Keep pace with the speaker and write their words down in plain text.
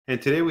And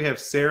today we have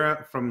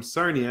Sarah from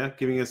Sarnia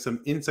giving us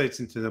some insights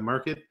into the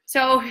market.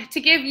 So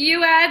to give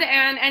you, Ed,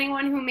 and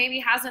anyone who maybe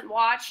hasn't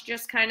watched,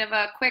 just kind of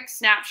a quick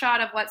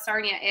snapshot of what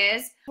Sarnia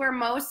is, where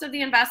most of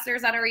the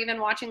investors that are even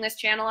watching this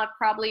channel have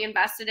probably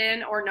invested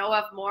in or know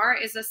of more,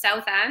 is the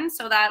South End.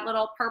 So that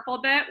little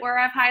purple bit where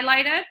I've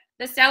highlighted.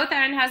 The South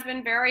End has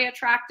been very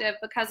attractive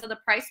because of the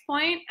price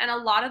point, and a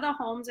lot of the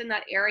homes in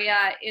that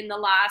area in the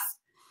last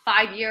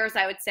 5 years,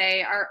 I would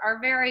say, are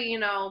very,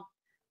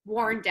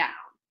 worn down.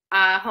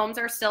 Homes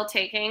are still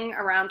taking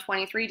around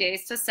 23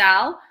 days to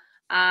sell.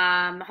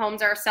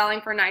 Homes are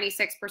selling for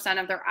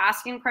 96% of their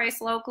asking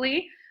price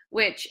locally,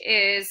 which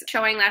is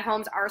showing that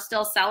homes are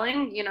still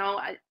selling.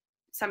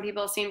 Some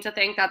people seem to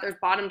think that there's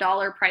bottom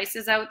dollar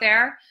prices out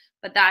there,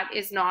 but that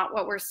is not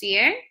what we're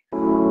seeing.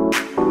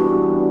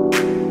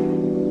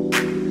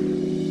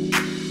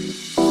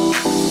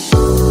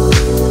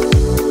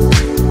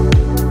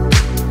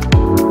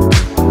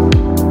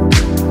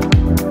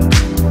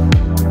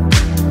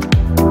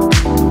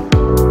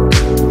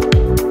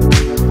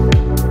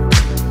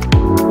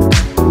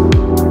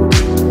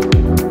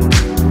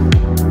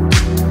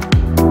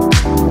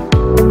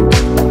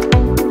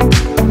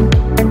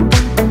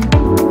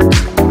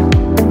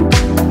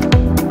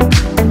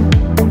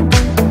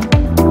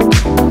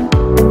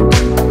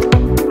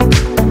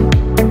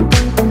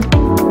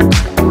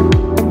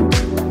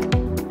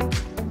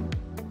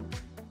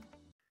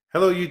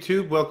 Hello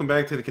YouTube, welcome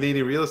back to the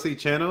Canadian Real Estate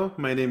Channel.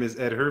 My name is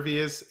Ed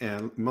Hervius,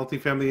 and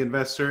multifamily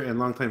investor and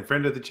longtime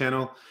friend of the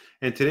channel.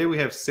 And today we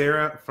have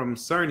Sarah from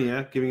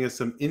Sarnia giving us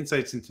some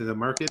insights into the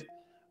market.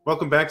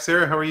 Welcome back,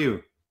 Sarah. How are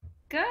you?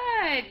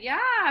 Good. Yeah.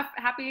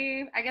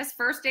 Happy, I guess,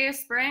 first day of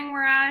spring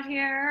we're at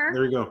here.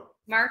 There we go.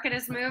 Market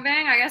is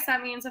moving. I guess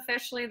that means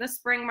officially the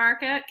spring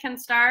market can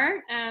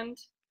start. And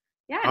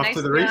yeah, off nice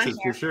to the races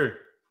for sure.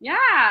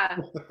 Yeah.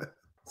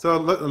 So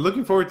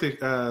looking forward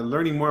to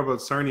learning more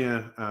about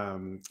Sarnia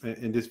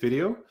in this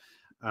video.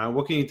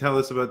 What can you tell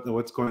us about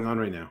what's going on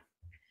right now?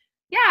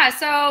 Yeah,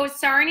 so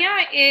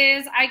Sarnia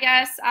is, I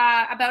guess,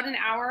 about an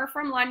hour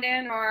from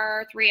London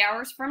or 3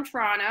 hours from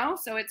Toronto.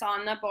 So it's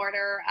on the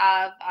border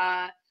of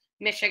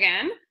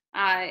Michigan,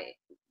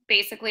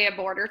 basically a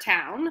border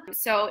town.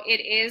 So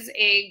it is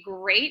a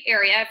great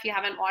area if you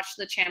haven't watched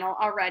the channel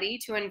already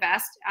to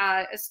invest,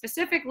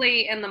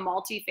 specifically in the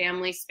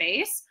multifamily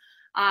space.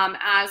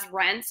 As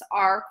rents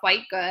are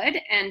quite good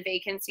and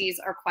vacancies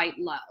are quite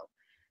low.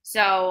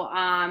 So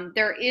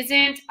there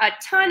isn't a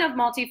ton of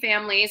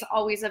multifamilies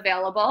always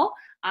available,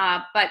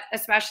 but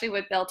especially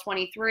with Bill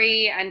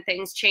 23 and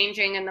things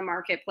changing in the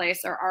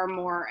marketplace, there are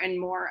more and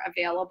more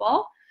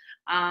available.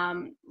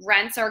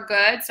 Rents are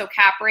good, so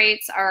cap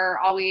rates are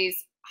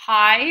always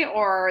high,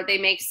 or they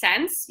make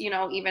sense,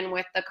 even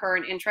with the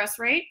current interest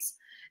rates.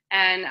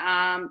 And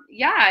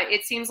yeah,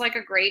 it seems like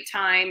a great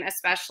time,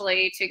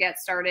 especially to get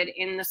started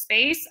in the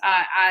space.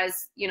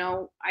 As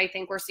I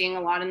think we're seeing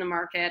a lot in the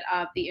market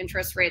of the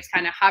interest rates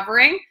kind of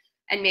hovering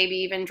and maybe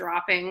even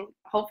dropping,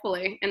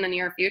 hopefully, in the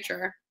near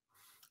future.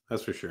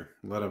 That's for sure.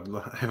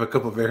 I have a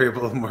couple of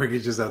variable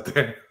mortgages out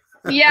there.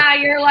 Yeah,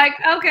 you're like,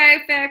 okay,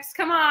 fix,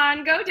 come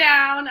on, go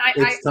down.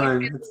 It's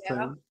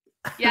time.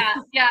 Yeah.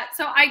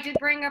 So I did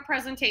bring a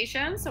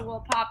presentation, so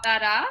we'll pop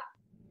that up.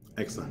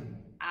 Excellent.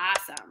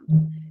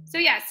 Awesome. So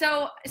yeah,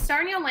 so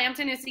Sarnia and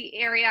Lambton is the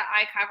area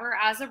I cover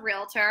as a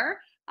realtor.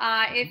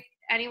 If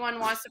anyone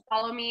wants to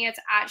follow me, it's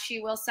at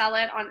She Will Sell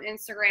It on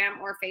Instagram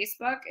or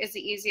Facebook is the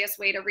easiest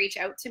way to reach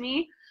out to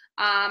me.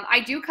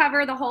 I do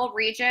cover the whole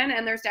region,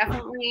 and there's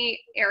definitely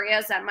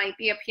areas that might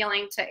be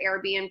appealing to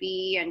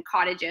Airbnb and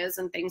cottages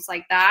and things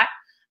like that.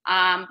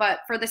 But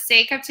for the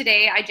sake of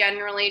today, I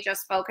generally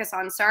just focus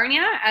on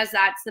Sarnia, as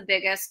that's the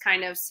biggest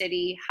kind of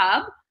city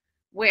hub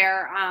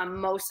where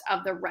most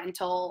of the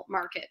rental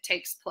market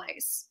takes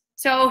place.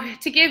 So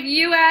to give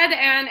you, Ed,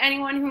 and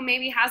anyone who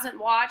maybe hasn't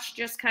watched,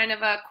 just kind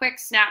of a quick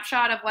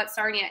snapshot of what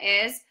Sarnia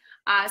is.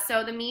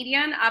 So the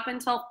median up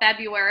until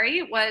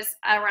February was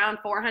around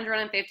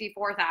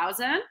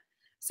 454,000.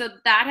 So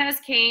that has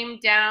came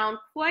down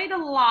quite a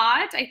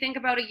lot. I think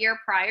about a year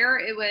prior,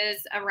 it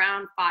was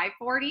around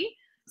 540.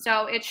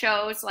 So it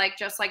shows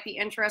just like the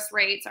interest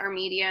rates, our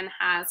median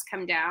has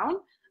come down.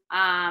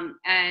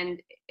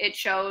 And it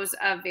shows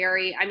a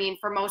very,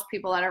 for most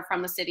people that are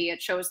from the city,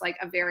 it shows like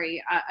a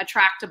very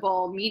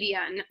attractable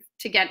median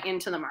to get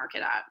into the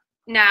market at.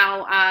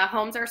 Now,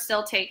 homes are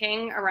still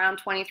taking around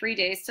 23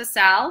 days to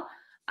sell.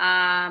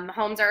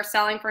 Homes are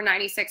selling for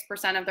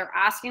 96% of their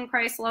asking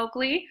price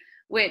locally,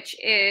 which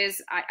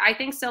is, I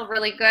think, still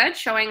really good,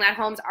 showing that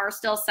homes are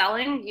still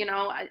selling.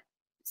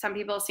 Some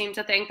people seem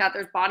to think that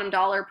there's bottom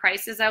dollar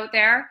prices out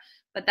there,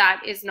 but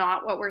that is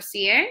not what we're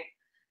seeing.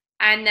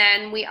 And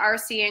then we are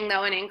seeing,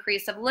 though, an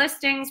increase of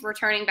listings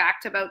returning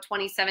back to about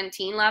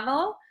 2017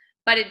 level,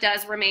 but it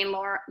does remain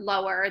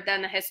lower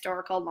than the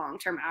historical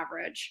long-term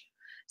average.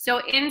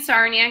 So in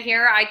Sarnia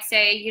here, I'd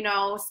say,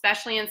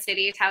 especially in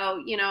cities, how,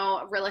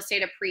 real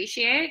estate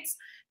appreciates.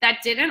 That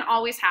didn't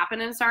always happen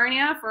in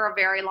Sarnia for a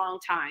very long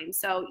time.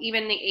 So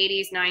even the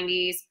 80s,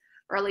 90s,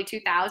 early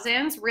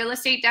 2000s, real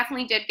estate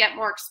definitely did get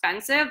more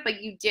expensive,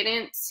 but you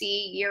didn't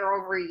see year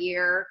over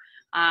year,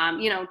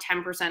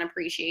 10%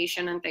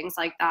 appreciation and things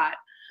like that.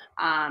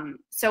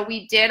 So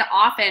we did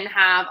often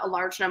have a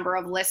large number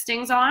of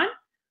listings on,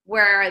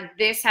 where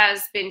this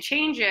has been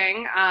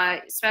changing,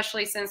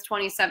 especially since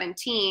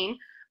 2017,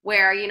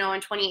 where, in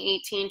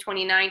 2018,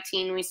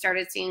 2019, we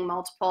started seeing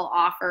multiple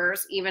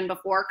offers even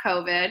before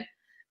COVID.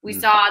 We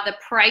saw the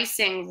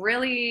pricing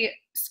really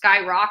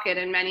skyrocket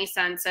in many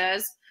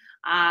senses,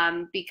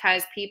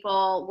 because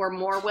people were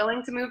more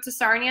willing to move to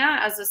Sarnia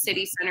as the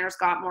city centers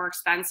got more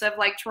expensive,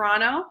 like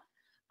Toronto.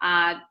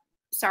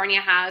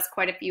 Sarnia has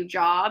quite a few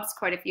jobs,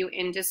 quite a few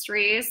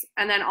industries,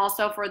 and then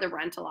also for the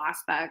rental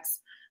aspects.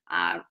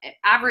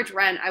 Average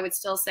rent, I would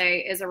still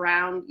say, is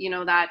around,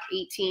 that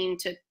 $1,800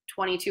 to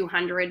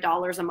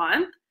 $2,200 a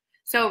month.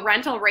 So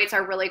rental rates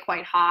are really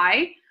quite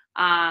high,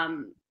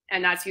 and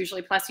that's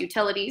usually plus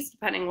utilities,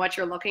 depending what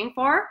you're looking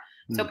for.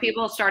 So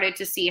people started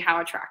to see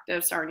how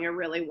attractive Sarnia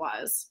really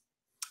was.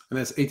 And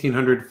that's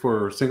 $1,800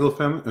 for single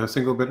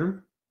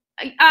bedroom?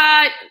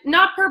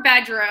 Not per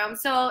bedroom.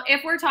 So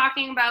if we're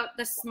talking about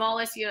the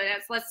smallest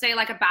units, let's say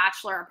like a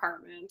bachelor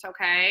apartment,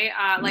 okay,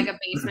 like a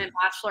basement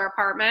bachelor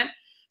apartment.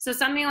 So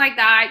something like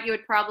that, you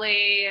would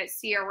probably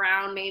see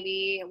around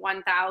maybe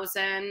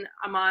 1,000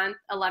 a month,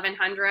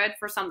 1,100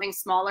 for something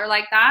smaller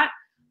like that.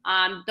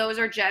 Those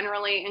are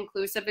generally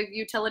inclusive of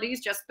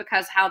utilities, just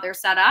because how they're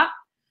set up.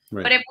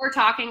 Right. But if we're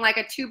talking like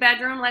a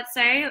 2-bedroom, let's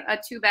say a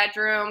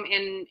 2-bedroom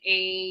in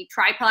a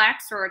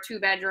triplex or a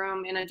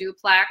 2-bedroom in a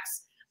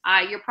duplex,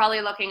 you're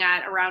probably looking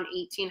at around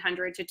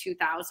 1,800 to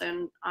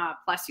 2,000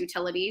 plus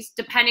utilities,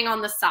 depending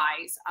on the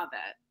size of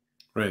it.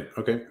 Right.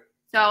 Okay.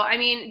 So, I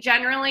mean,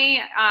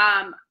 generally,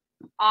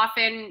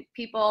 often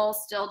people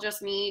still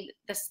just need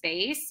the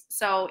space.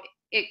 So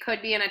it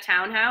could be in a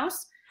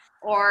townhouse,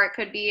 or it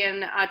could be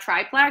in a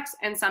triplex.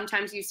 And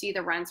sometimes you see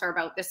the rents are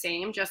about the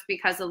same, just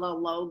because of the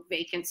low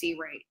vacancy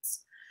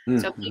rates.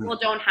 So people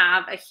don't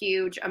have a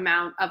huge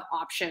amount of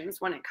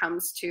options when it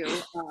comes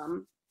to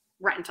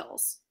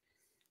rentals.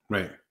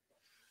 Right.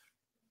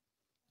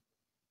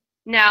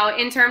 Now,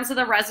 in terms of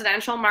the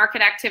residential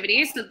market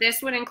activities, so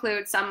this would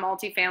include some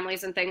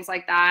multifamilies and things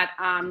like that.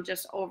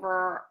 Just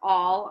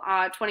overall,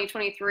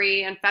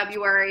 2023 in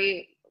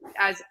February,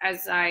 as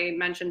I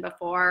mentioned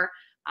before,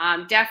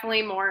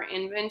 definitely more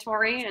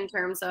inventory in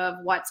terms of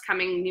what's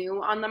coming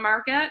new on the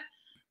market.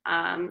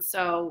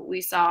 So we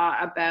saw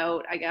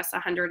about,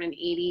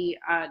 180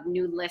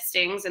 new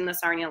listings in the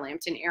Sarnia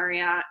Lambton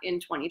area in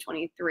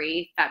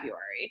 2023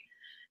 February.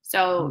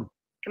 So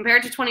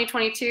compared to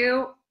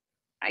 2022,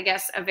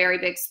 a very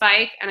big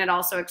spike, and it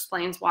also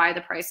explains why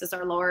the prices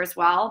are lower as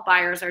well.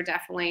 Buyers are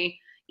definitely,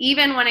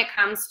 even when it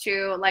comes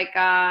to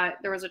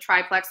there was a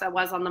triplex that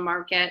was on the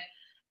market,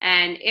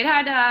 and it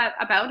had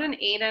about an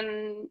 8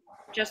 and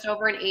just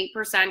over an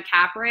 8%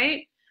 cap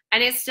rate,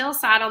 and it still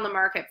sat on the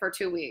market for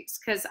 2 weeks,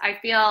 because I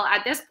feel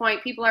at this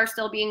point people are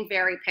still being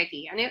very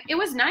picky. And it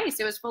was nice.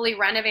 It was fully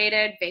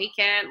renovated,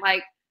 vacant,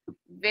 like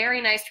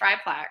very nice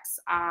triplex,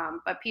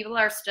 but people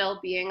are still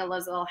being a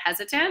little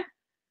hesitant.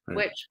 Right.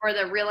 Which for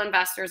the real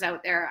investors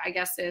out there,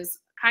 is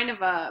kind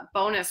of a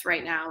bonus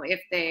right now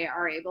if they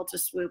are able to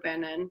swoop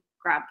in and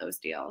grab those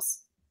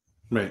deals.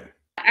 Right.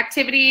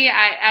 Activity,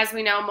 as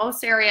we know,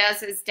 most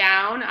areas is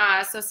down.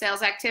 So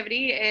sales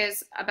activity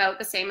is about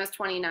the same as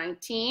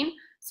 2019.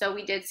 So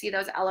we did see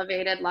those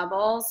elevated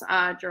levels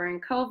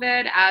during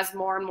COVID, as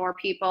more and more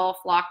people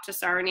flocked to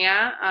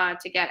Sarnia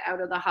to get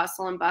out of the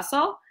hustle and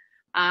bustle.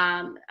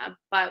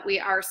 But we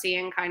are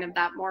seeing kind of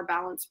that more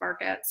balanced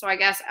market. So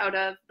out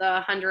of the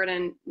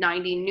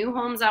 190 new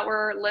homes that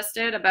were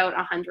listed, about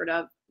 100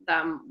 of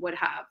them would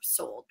have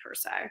sold per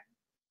se.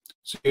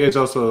 So you guys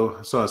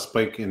also saw a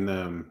spike in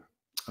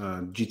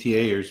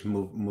GTAers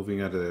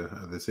moving out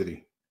of the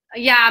city.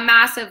 Yeah,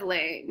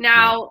 massively.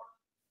 Now,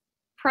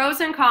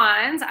 pros and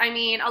cons,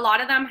 a lot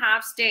of them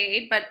have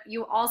stayed, but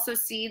you also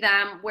see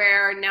them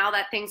where now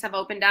that things have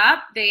opened up,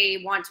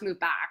 they want to move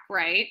back,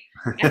 right?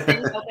 As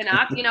things open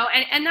up,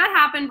 and that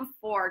happened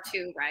before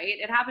too, right?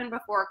 It happened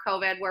before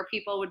COVID, where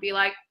people would be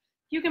like,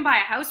 you can buy a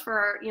house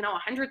for,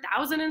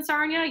 100,000 in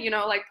Sarnia,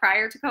 like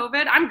prior to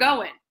COVID, I'm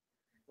going,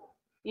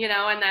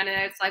 and then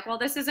it's like, well,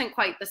 this isn't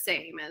quite the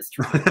same as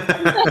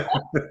Toronto.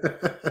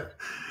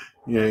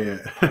 Yeah.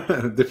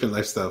 Different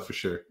lifestyle for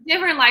sure.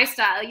 Different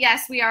lifestyle.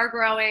 Yes, we are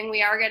growing.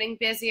 We are getting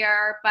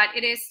busier, but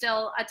it is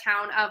still a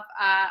town of,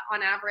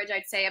 on average,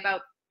 I'd say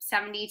about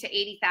 70 to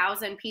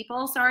 80,000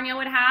 people Sarnia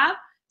would have.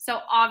 So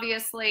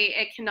obviously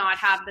it cannot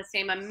have the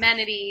same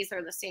amenities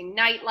or the same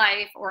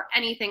nightlife or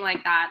anything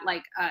like that,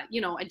 like, a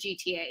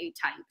GTA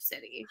type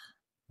city.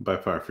 By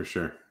far, for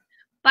sure.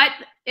 But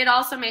it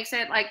also makes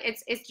it like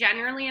it's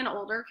generally an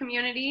older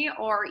community,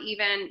 or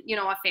even,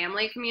 a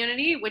family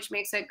community, which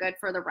makes it good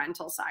for the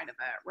rental side of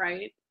it,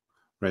 right?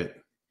 Right.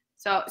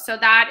 So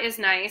that is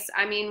nice.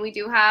 We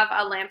do have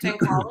a Lambton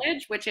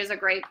College, which is a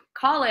great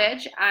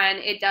college, and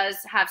it does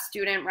have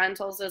student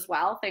rentals as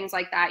well, things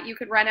like that you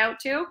could rent out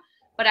to.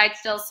 But I'd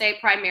still say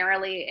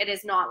primarily it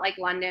is not like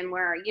London,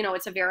 where,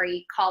 it's a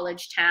very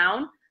college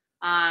town.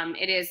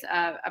 It is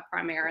a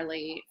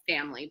primarily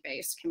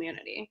family-based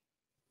community.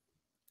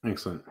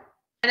 Excellent.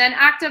 And then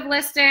active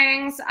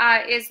listings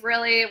is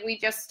really, we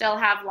just still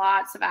have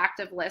lots of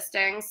active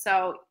listings.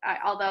 So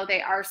although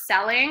they are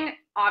selling,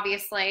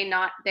 obviously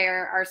not, they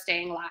are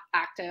staying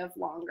active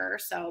longer.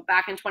 So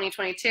back in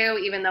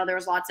 2022, even though there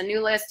was lots of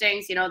new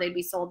listings, you know, they'd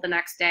be sold the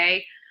next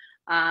day,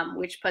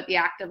 which put the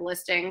active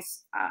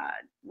listings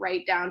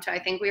right down to,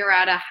 I think we were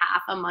at a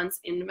half a month's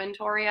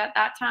inventory at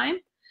that time.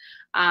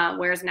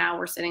 Whereas now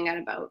we're sitting at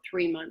about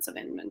 3 months of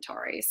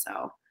inventory.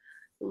 So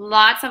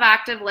lots of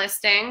active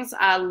listings,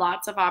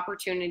 lots of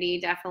opportunity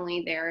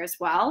definitely there as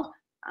well.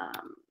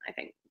 I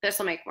think this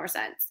will make more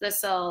sense.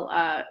 This will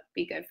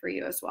be good for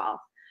you as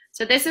well.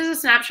 So this is a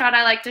snapshot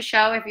I like to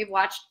show. If you've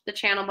watched the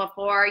channel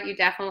before, you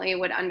definitely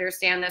would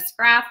understand this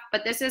graph,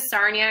 but this is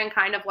Sarnia and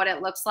kind of what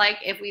it looks like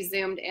if we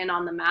zoomed in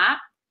on the map.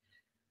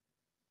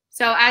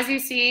 So as you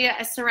see,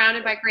 it's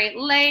surrounded by Great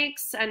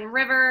Lakes and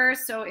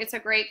rivers. So it's a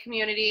great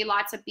community,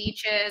 lots of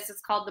beaches. It's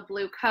called the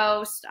Blue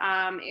Coast.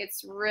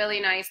 It's really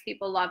nice.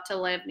 People love to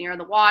live near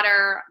the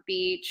water,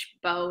 beach,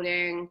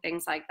 boating,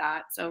 things like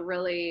that. So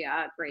really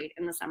great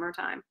in the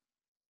summertime.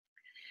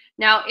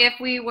 Now, if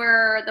we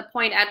were the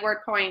Point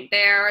Edward Point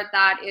there,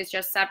 that is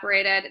just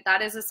separated.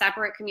 That is a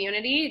separate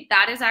community.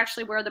 That is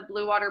actually where the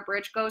Blue Water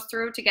Bridge goes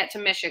through to get to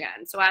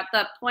Michigan. So at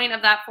the point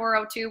of that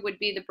 402 would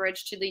be the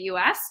bridge to the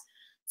US.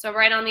 So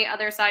right on the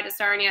other side of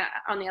Sarnia,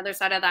 on the other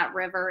side of that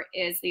river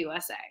is the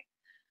USA.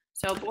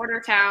 So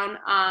border town.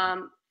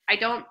 I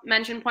don't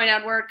mention Point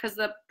Edward because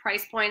the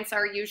price points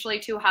are usually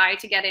too high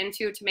to get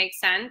into to make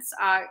sense.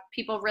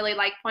 People really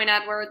like Point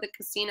Edward. The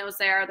casino's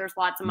there. There's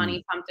lots of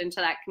money pumped into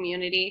that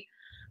community.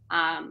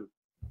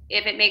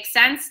 If it makes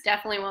sense,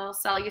 definitely will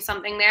sell you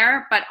something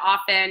there. But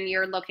often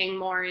you're looking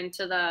more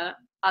into the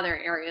other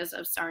areas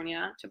of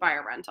Sarnia to buy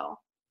a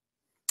rental.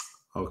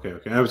 Okay.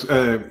 I was.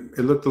 It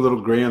looked a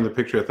little gray on the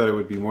picture. I thought it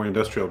would be more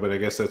industrial, but I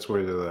guess that's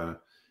where the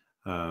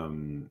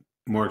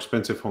more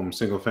expensive homes,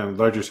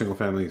 larger single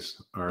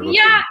families are located.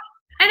 Yeah,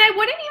 and I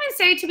wouldn't even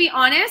say, to be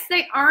honest,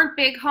 they aren't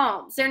big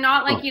homes. They're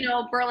not like, you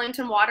know,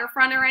 Burlington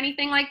waterfront or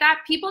anything like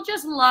that. People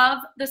just love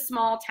the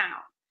small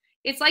town.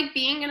 It's like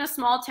being in a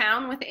small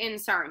town within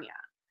Sarnia.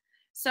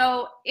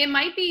 So it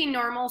might be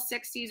normal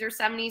 60s or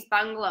 70s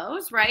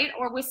bungalows, right?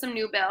 Or with some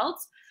new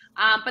builds.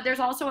 But there's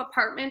also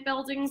apartment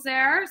buildings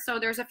there. So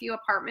there's a few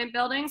apartment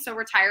buildings. So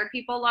retired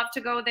people love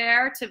to go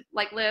there to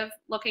like live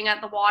looking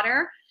at the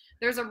water.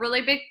 There's a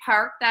really big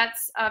park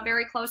that's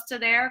very close to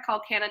there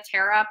called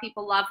Canatera.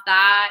 People love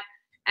that.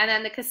 And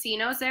then the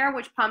casino's there,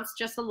 which pumps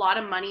just a lot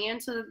of money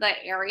into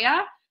the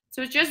area.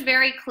 So it's just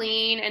very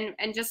clean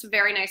and just a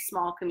very nice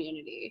small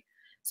community.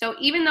 So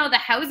even though the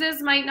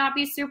houses might not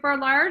be super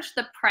large,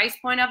 the price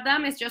point of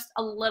them is just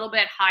a little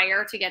bit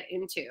higher to get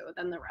into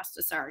than the rest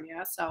of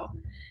Sarnia. So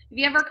if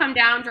you ever come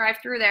down, drive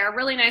through there,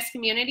 really nice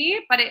community,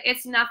 but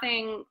it's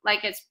nothing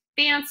like it's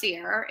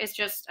fancier. It's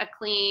just a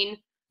clean,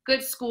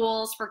 good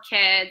schools for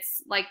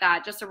kids like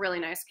that. Just a really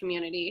nice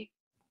community.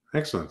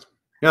 Excellent.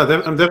 Yeah,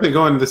 I'm definitely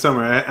going this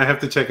summer. I have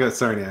to check out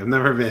Sarnia. I've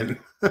never been.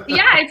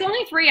 Yeah, it's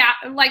only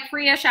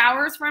three-ish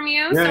hours from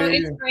you. Yeah, so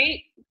it's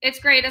great. It's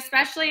great,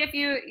 especially if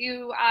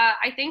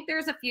I think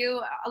there's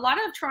a lot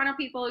of Toronto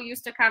people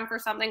used to come for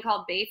something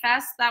called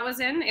Bayfest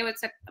it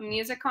was a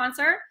music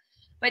concert,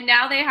 but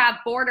now they have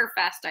Border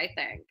Fest, I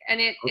think.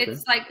 And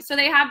it's like, so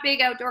they have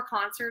big outdoor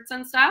concerts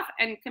and stuff,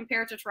 and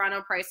compared to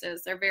Toronto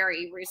prices, they're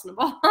very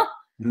reasonable.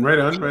 Right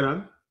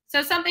on.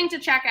 So something to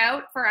check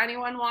out for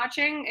anyone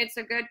watching. It's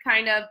a good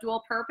kind of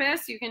dual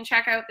purpose. You can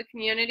check out the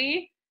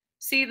community,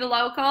 see the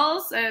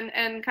locals,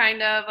 and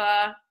kind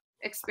of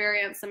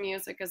experience the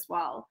music as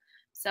well.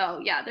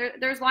 So yeah,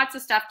 there's lots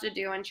of stuff to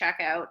do and check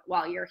out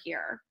while you're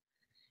here.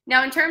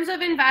 Now, in terms of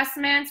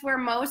investments, where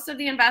most of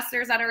the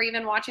investors that are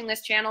even watching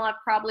this channel have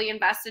probably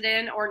invested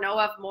in or know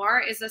of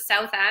more is the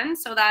South End.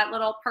 So that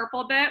little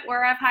purple bit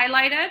where I've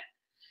highlighted.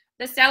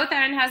 The South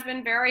End has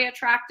been very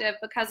attractive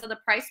because of the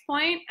price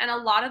point, and a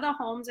lot of the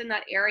homes in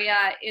that area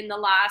in the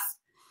last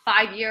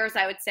 5 years,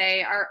 I would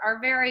say, are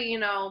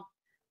very,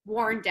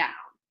 worn down.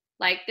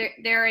 Like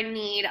they're in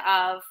need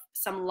of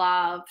some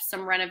love,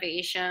 some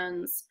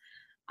renovations.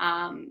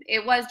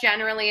 It was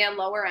generally a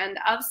lower end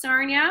of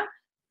Sarnia.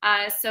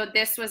 So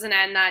this was an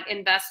end that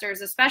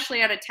investors,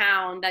 especially out of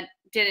town that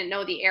didn't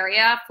know the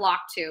area,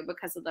 flocked to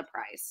because of the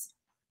price.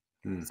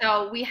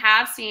 So we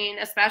have seen,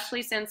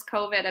 especially since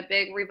COVID, a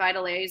big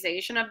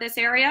revitalization of this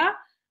area,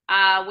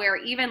 where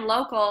even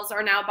locals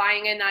are now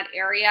buying in that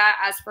area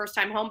as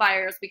first-time home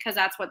buyers because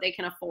that's what they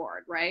can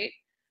afford, right?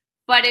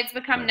 But it's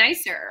become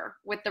nicer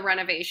with the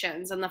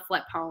renovations and the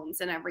flip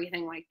homes and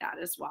everything like that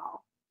as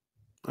well.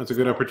 That's a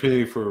good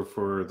opportunity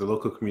for the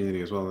local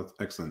community as well. That's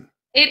excellent.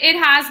 It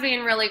has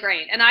been really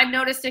great. And I've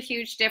noticed a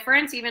huge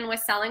difference even with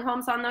selling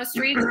homes on those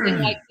streets.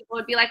 Like people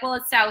would be like, well,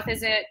 it's south.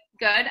 Is it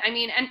good? I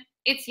mean, and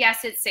it's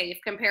safe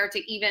compared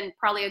to even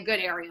probably a good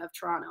area of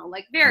Toronto,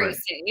 like very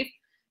safe,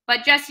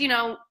 but just,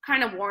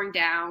 kind of worn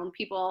down.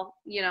 People,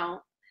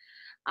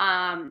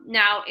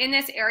 Now in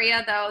this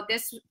area though,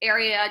 this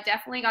area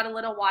definitely got a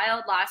little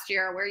wild last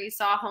year where you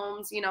saw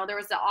homes, there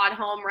was the odd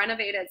home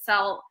renovated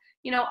sell,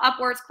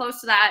 upwards close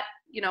to that,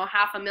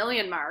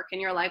 $500,000 mark. And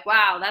you're like,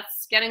 wow,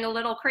 that's getting a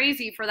little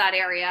crazy for that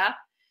area.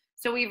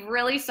 So we've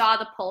really saw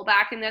the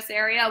pullback in this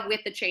area with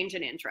the change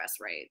in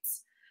interest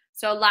rates.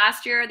 So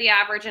last year, the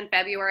average in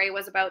February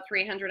was about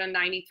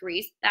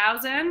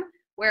 393,000,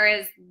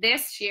 whereas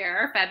this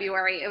year,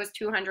 February, it was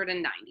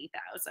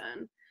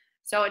 290,000.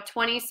 So a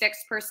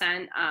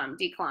 26%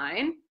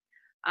 decline.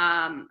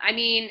 I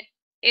mean,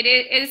 it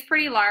is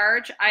pretty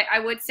large. I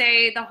would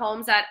say the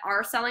homes that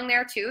are selling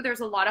there too, there's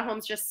a lot of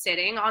homes just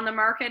sitting on the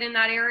market in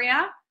that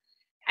area.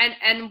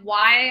 And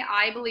why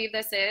I believe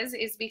this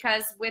is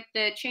because with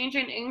the change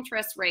in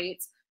interest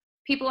rates,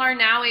 people are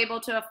now able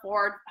to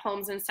afford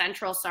homes in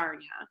central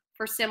Sarnia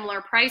for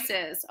similar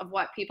prices of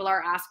what people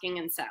are asking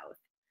in South.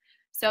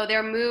 So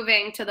they're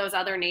moving to those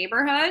other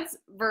neighborhoods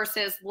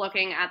versus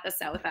looking at the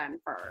South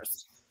End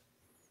first.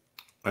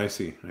 I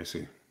see.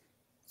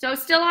 So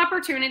still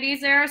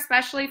opportunities there,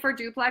 especially for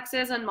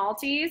duplexes and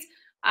multis.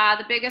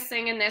 The biggest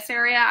thing in this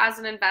area as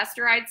an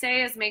investor, I'd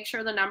say, is make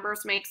sure the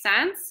numbers make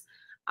sense.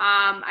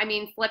 I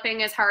mean,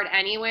 flipping is hard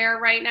anywhere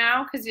right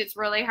now because it's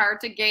really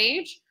hard to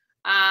gauge.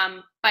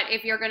 But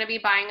if you're going to be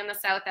buying in the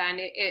South End,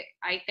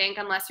 I think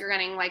unless you're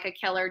getting like a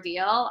killer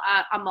deal,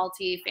 a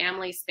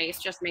multi-family space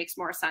just makes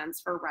more sense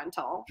for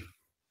rental.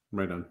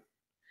 Right on.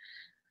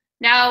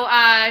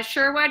 Now,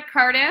 Sherwood,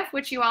 Cardiff,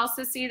 which you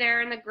also see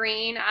there in the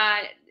green,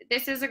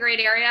 this is a great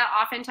area.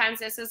 Oftentimes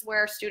this is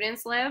where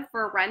students live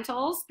for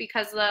rentals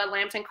because the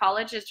Lambton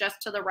College is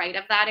just to the right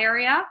of that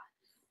area.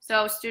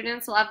 So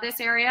students love this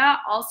area.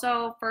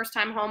 Also,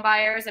 first-time home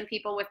buyers and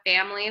people with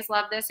families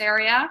love this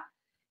area.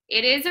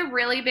 It is a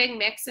really big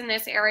mix in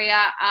this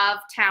area of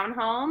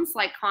townhomes,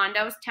 like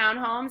condos,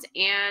 townhomes,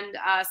 and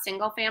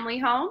single-family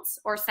homes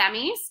or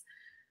semis.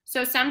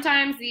 So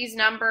sometimes these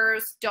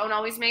numbers don't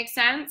always make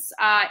sense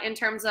in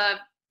terms of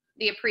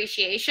the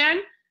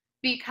appreciation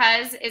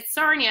because it's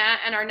Sarnia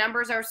and our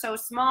numbers are so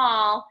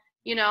small.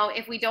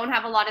 If we don't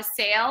have a lot of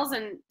sales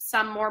and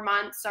some more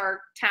months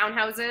are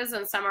townhouses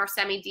and some are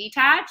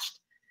semi-detached,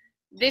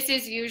 this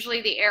is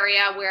usually the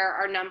area where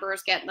our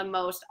numbers get the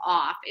most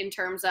off in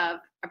terms of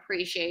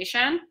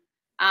appreciation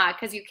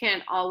because you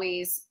can't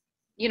always,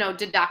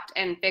 deduct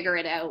and figure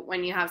it out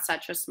when you have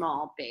such a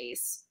small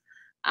base.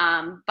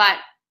 But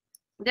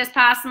this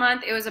past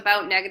month, it was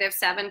about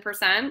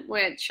 -7%,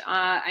 which,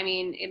 I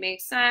mean, it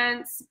makes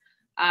sense.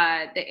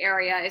 The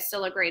area is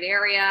still a great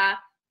area.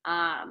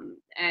 And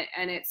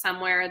it's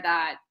somewhere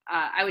that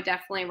I would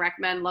definitely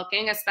recommend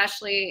looking,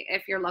 especially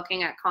if you're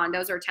looking at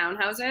condos or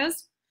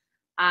townhouses.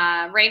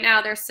 Right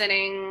now they're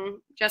sitting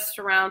just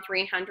around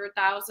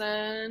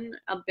 300,000,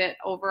 a bit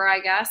over, I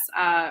guess,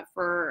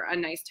 for a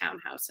nice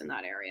townhouse in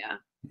that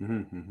area.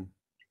 Mm-hmm.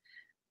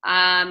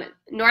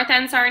 North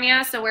End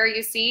Sarnia, so where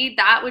you see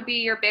that would be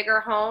your bigger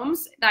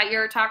homes that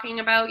you're talking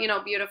about,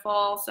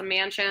 beautiful, some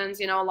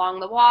mansions, along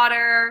the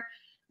water.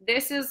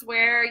 This is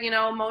where,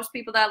 most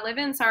people that live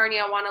in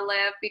Sarnia want to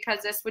live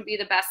because this would be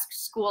the best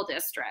school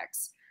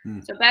districts.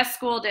 So best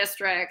school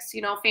districts,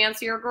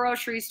 fancier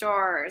grocery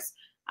stores,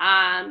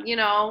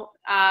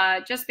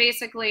 just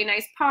basically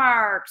nice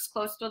parks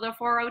close to the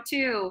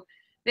 402.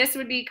 This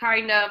would be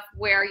kind of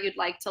where you'd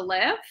like to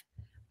live.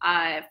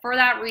 For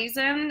that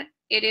reason,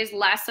 it is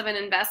less of an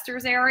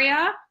investor's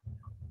area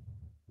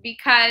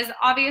because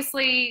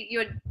obviously you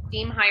would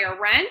deem higher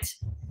rent,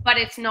 but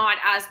it's not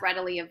as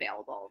readily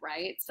available,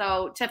 right?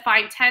 So to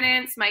find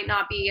tenants might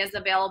not be as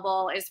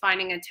available as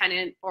finding a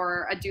tenant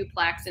for a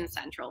duplex in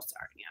central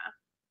Sarnia.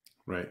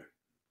 Right.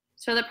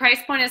 So the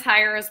price point is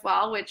higher as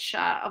well, which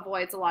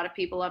avoids a lot of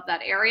people of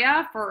that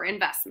area for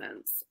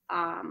investments.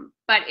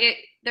 But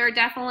there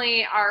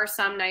definitely are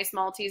some nice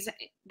multis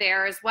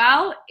there as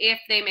well, if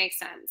they make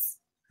sense.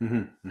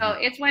 Mm-hmm. So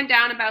it's went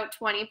down about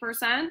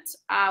 20%,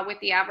 with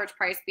the average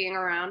price being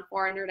around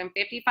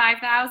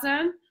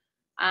 $455,000.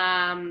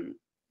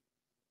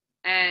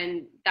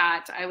 And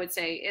that I would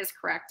say is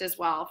correct as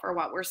well for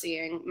what we're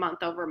seeing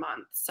month over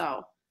month.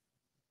 So,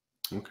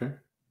 okay.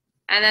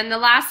 And then the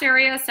last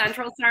area is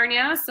central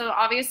Sarnia. So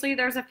obviously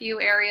there's a few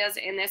areas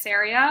in this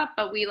area,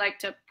 but we like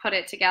to put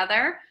it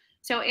together.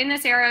 So in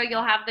this area,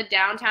 you'll have the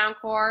downtown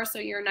core. So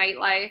your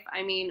nightlife,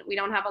 I mean, we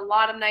don't have a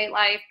lot of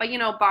nightlife, but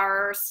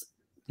bars,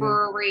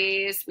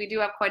 breweries, we do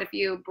have quite a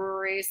few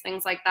breweries,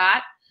 things like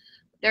that.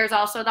 There's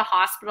also the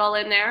hospital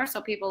in there. So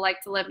people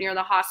like to live near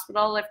the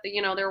hospital if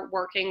they're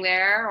working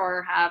there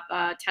or have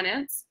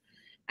tenants.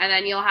 And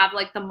then you'll have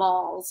like the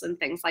malls and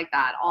things like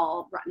that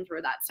all run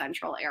through that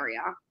central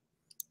area.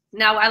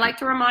 Now, I like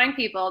to remind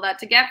people that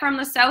to get from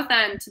the south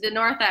end to the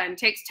north end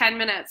takes 10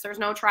 minutes. There's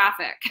no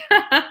traffic.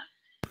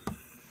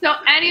 So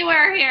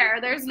anywhere here,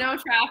 there's no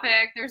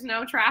traffic. There's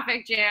no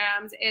traffic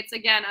jams. It's,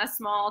 again, a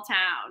small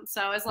town.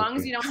 So as long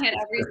as you don't hit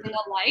every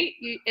single light,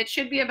 it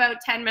should be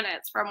about 10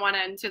 minutes from one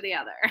end to the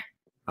other.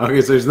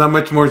 Okay, so there's not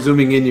much more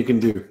zooming in you can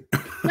do.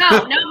 No,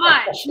 No,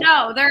 not much.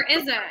 No, there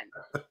isn't.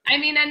 I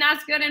mean, and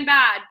that's good and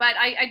bad. But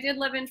I did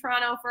live in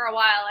Toronto for a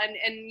while,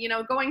 and you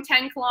know, going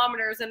 10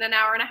 kilometers in an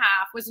hour and a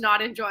half was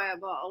not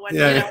enjoyable when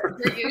you know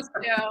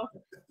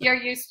you're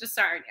used to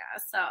Sarnia.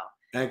 So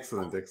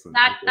excellent.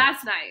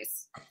 That's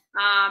nice.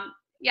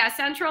 Yeah,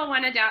 Central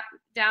went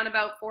down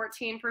about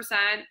 14%.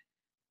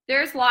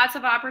 There's lots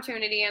of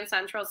opportunity in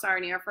Central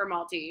Sarnia for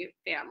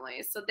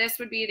multifamilies. So this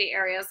would be the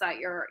areas that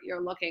you're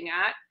looking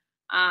at.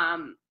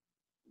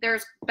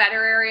 There's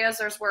better areas,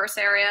 there's worse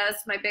areas.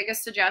 My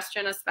biggest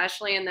suggestion,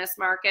 especially in this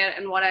market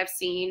and what I've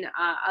seen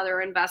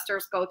other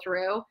investors go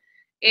through,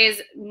 is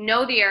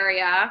know the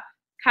area,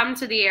 come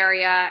to the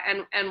area,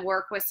 and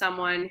work with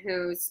someone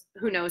who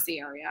knows the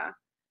area.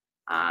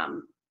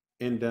 And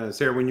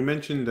Sarah, when you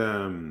mentioned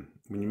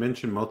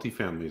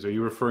multifamilies, are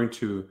you referring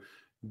to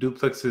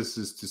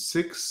duplexes to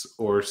 6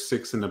 or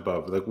 6 and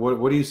above? Like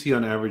what do you see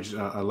on average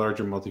a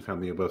larger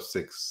multifamily above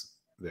 6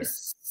 there?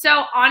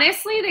 So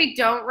honestly, they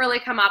don't really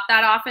come up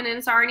that often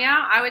in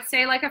Sarnia. I would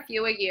say like a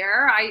few a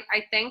year. I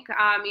think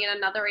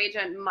another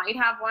agent might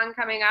have one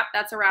coming up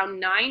that's around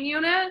 9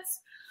 units.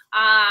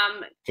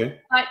 Okay.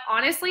 But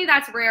honestly,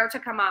 that's rare to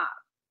come up.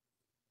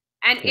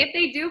 And okay. If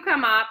they do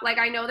come up, like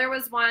I know there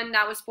was one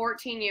that was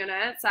 14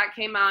 units that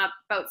came up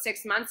about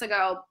 6 months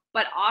ago,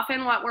 but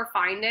often what we're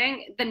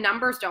finding, the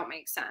numbers don't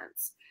make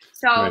sense.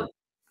 So right.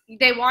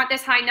 They want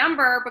this high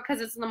number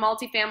because it's in the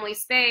multifamily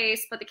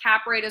space, but the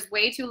cap rate is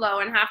way too low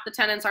and half the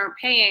tenants aren't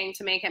paying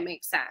to make it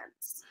make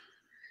sense.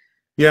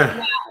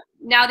 Yeah.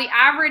 Now the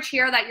average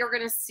here that you're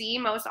going to see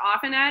most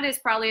often at is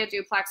probably a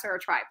duplex or a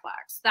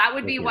triplex. That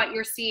would be what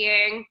you're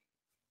seeing.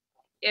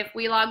 If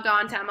we logged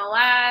on to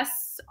MLS,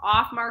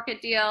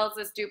 off-market deals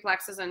is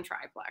duplexes and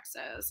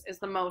triplexes is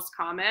the most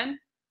common.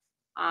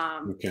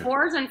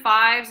 4s and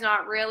 5s,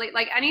 not really.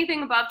 Like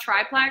anything above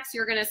triplex,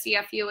 you're going to see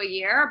a few a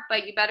year,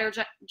 but you better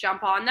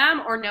jump on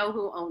them or know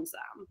who owns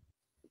them.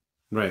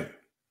 Right. Okay.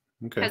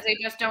 Because they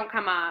just don't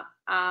come up.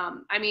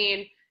 I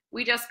mean,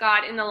 we just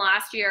got in the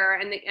last year,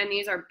 and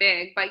these are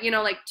big, but you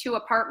know, like 2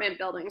 apartment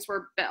buildings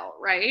were built,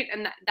 right?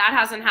 And that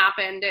hasn't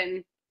happened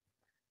in,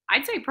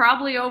 I'd say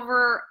probably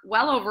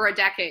well over a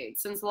decade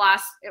since the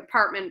last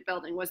apartment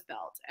building was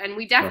built. And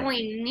we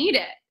definitely need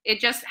it. It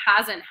just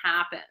hasn't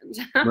happened.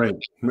 Right.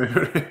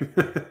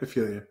 I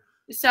feel you.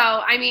 So,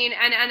 I mean,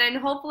 and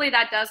hopefully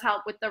that does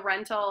help with the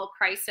rental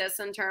crisis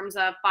in terms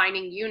of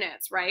finding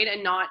units, right?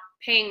 And not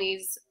paying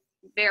these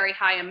very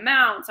high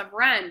amounts of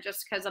rent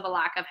just because of a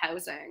lack of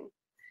housing.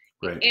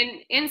 Right.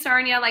 In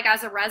Sarnia, like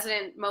as a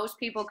resident, most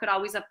people could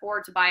always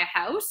afford to buy a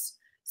house.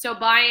 So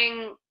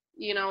buying,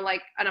 you know,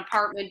 like an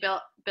apartment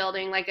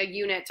building, like a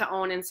unit to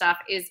own and stuff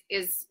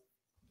is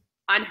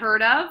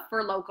unheard of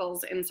for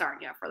locals in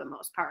Sarnia for the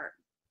most part.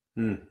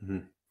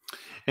 Mm-hmm.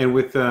 And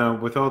with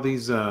all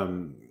these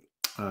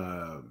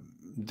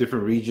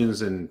different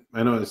regions, and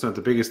I know it's not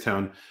the biggest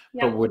town,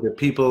 but with the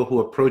people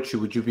who approach you,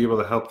 would you be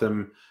able to help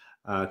them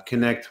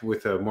connect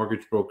with a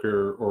mortgage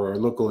broker or a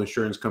local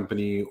insurance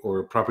company or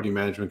a property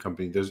management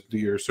company? Do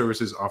your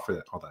services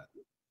offer all that?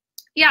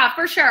 Yeah,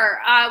 for sure.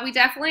 We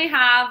definitely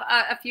have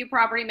a few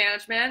property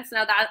managements.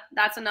 Now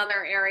that's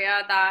another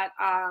area that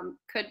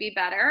could be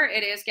better.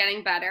 It is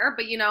getting better,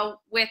 but you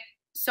know, with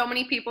so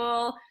many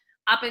people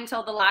up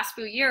until the last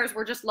few years,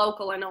 we're just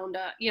local and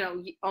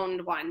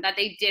owned one that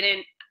they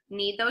didn't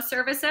need those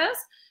services.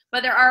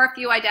 But there are a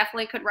few I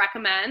definitely could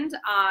recommend,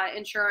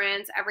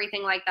 insurance,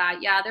 everything like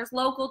that. Yeah, there's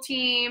local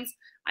teams.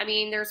 I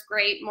mean, there's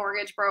great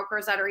mortgage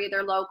brokers that are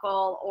either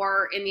local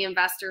or in the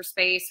investor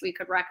space we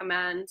could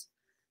recommend.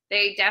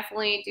 They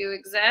definitely do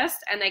exist,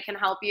 and they can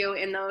help you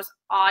in those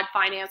odd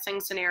financing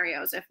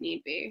scenarios if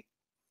need be.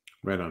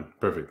 Right on.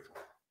 Perfect.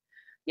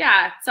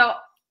 Yeah, so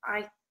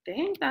I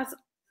think that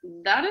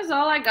is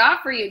all I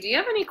got for you. Do you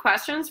have any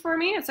questions for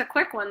me? It's a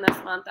quick one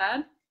this month,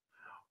 Ed.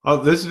 Oh,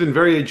 this has been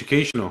very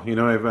educational. You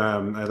know, I've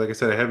like I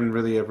said, I haven't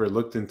really ever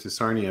looked into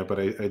Sarnia, but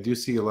I do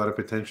see a lot of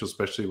potential,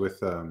 especially with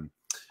the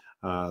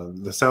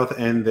South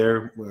End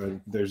there.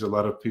 There's a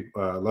lot of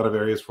people, a lot of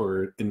areas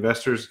for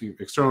investors,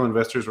 external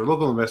investors or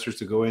local investors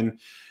to go in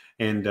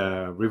and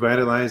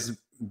revitalize,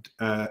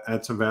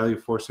 add some value,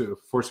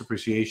 force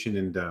appreciation,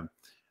 and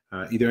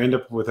either end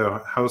up with a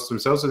house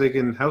themselves so they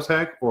can house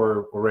hack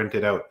or rent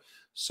it out.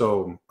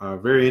 So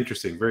very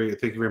interesting.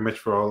 Thank you very much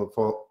for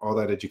all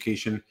that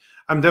education.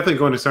 I'm definitely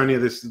going to Sarnia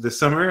this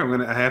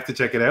summer. I have to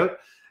check it out,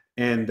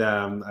 and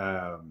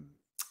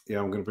yeah,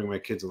 I'm gonna bring my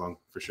kids along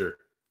for sure.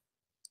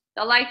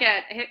 They'll like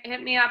it.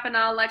 Hit me up and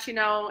I'll let you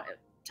know.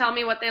 Tell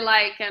me what they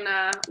like, and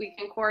we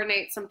can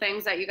coordinate some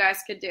things that you guys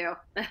could do.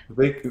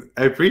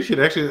 I appreciate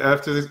it. Actually,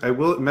 after this, I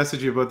will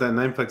message you about that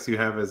 9plex you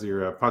have as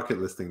your pocket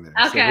listing there.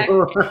 Okay.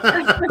 So,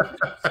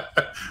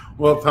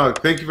 well,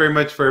 talk. Thank you very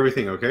much for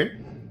everything. Okay.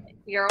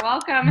 You're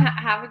welcome.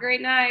 Have a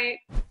great night.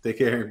 Take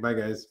care. Bye,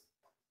 guys.